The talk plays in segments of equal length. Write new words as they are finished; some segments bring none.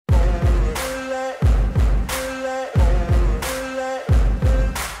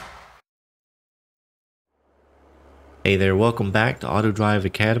Hey there, welcome back to AutoDrive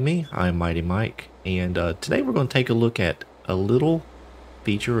Academy. I'm Mighty Mike, and today we're going to take a look at a little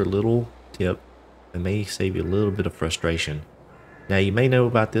feature, a little tip that may save you a little bit of frustration. Now, you may know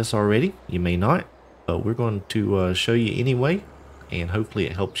about this already, you may not, but we're going to show you anyway, and hopefully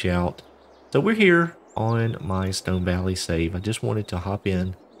it helps you out. So we're here on my Stone Valley save. I just wanted to hop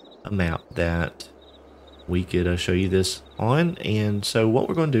in a map that we could show you this on, and so what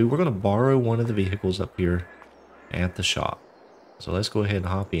we're going to do, we're going to borrow one of the vehicles up here at the shop. So let's go ahead and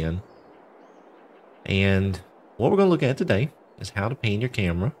hop in. And what we're going to look at today is how to pan your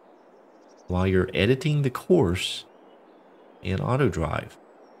camera while you're editing the course in AutoDrive.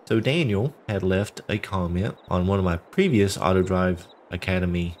 So Daniel had left a comment on one of my previous AutoDrive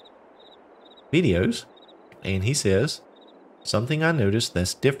Academy videos, and he says, something I noticed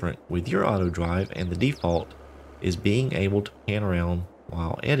that's different with your AutoDrive and the default is being able to pan around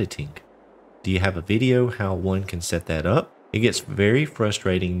while editing. Do you have a video how one can set that up? It gets very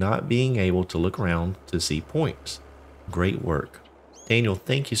frustrating not being able to look around to see points. Great work. Daniel,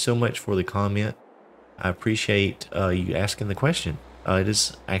 thank you so much for the comment. I appreciate you asking the question. It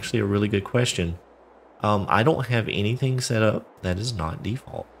is actually a really good question. I don't have anything set up that is not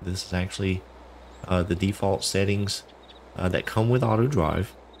default. This is actually the default settings that come with AutoDrive.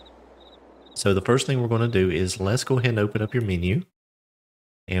 So the first thing we're going to do is let's go ahead and open up your menu.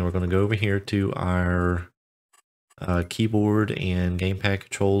 And we're going to go over here to our keyboard and gamepad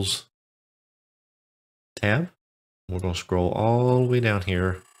controls tab. We're going to scroll all the way down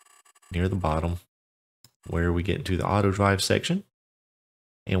here near the bottom where we get into the AutoDrive section.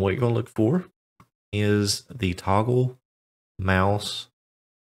 And what you're going to look for is the toggle mouse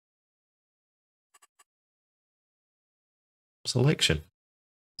selection.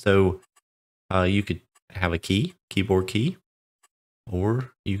 So you could have a keyboard key,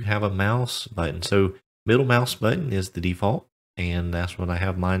 or you have a mouse button. So middle mouse button is the default, and that's what I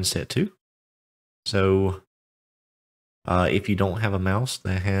have mine set to. So if you don't have a mouse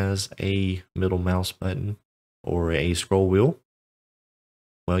that has a middle mouse button or a scroll wheel,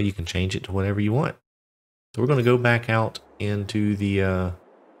 well, you can change it to whatever you want. So we're going to go back out into the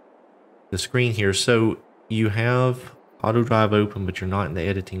screen here. So you have AutoDrive open, but you're not in the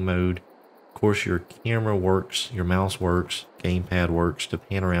editing mode. Of course, your camera works, your mouse works, gamepad works to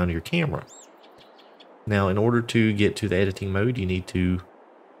pan around your camera. Now, in order to get to the editing mode, you need to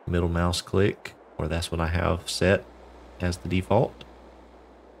middle mouse click, or that's what I have set as the default,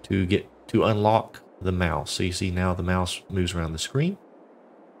 to unlock the mouse. So you see now the mouse moves around the screen,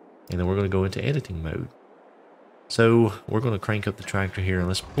 and then we're going to go into editing mode. So we're going to crank up the tractor here and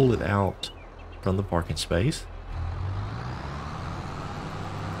let's pull it out from the parking space.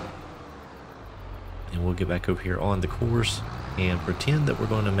 And we'll get back over here on the course and pretend that we're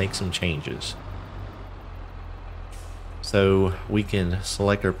going to make some changes. So we can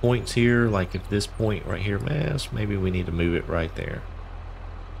select our points here, like if this point right here, maybe we need to move it right there.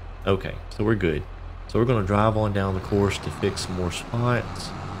 Okay, so we're good. So we're going to drive on down the course to fix some more spots.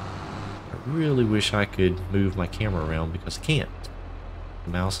 I really wish I could move my camera around because I can't.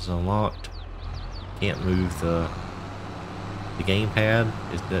 The mouse is unlocked. Can't move the gamepad.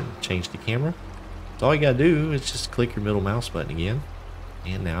 It doesn't change the camera. So all you gotta do is just click your middle mouse button again,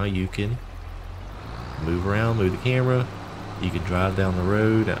 and now you can move around, move the camera. You can drive down the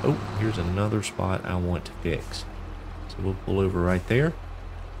road. Oh, here's another spot I want to fix. So we'll pull over right there.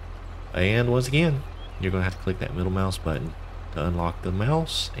 And once again, you're gonna have to click that middle mouse button to unlock the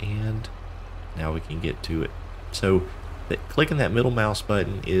mouse, and now we can get to it. So clicking that middle mouse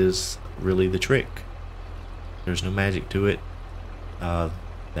button is really the trick. There's no magic to it.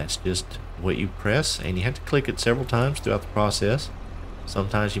 That's just what you press, and you have to click it several times throughout the process.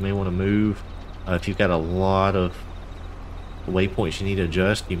 Sometimes you may want to move. If you've got a lot of waypoints you need to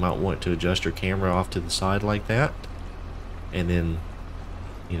adjust, you might want to adjust your camera off to the side like that. And then,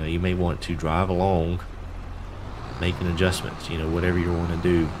 you may want to drive along, making adjustments, whatever you want to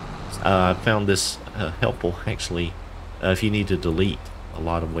do. I found this helpful, actually, if you need to delete a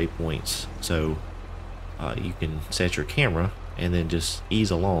lot of waypoints. So you can set your camera and then just ease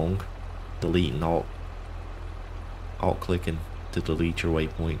along, deleting alt clicking to delete your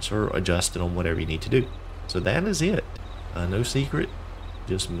waypoints or adjust it on whatever you need to do. So that is it. No secret,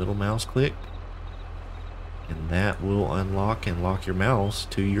 just middle mouse click, and that will unlock and lock your mouse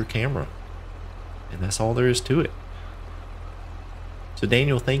to your camera. And that's all there is to it. So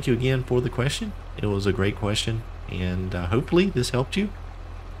Daniel, thank you again for the question. It was a great question, and hopefully this helped you.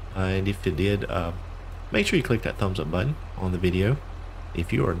 And if it did, make sure you click that thumbs up button on the video.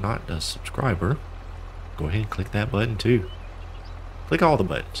 If you are not a subscriber, go ahead and click that button too. Click all the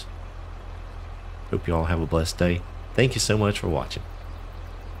buttons. Hope you all have a blessed day. Thank you so much for watching.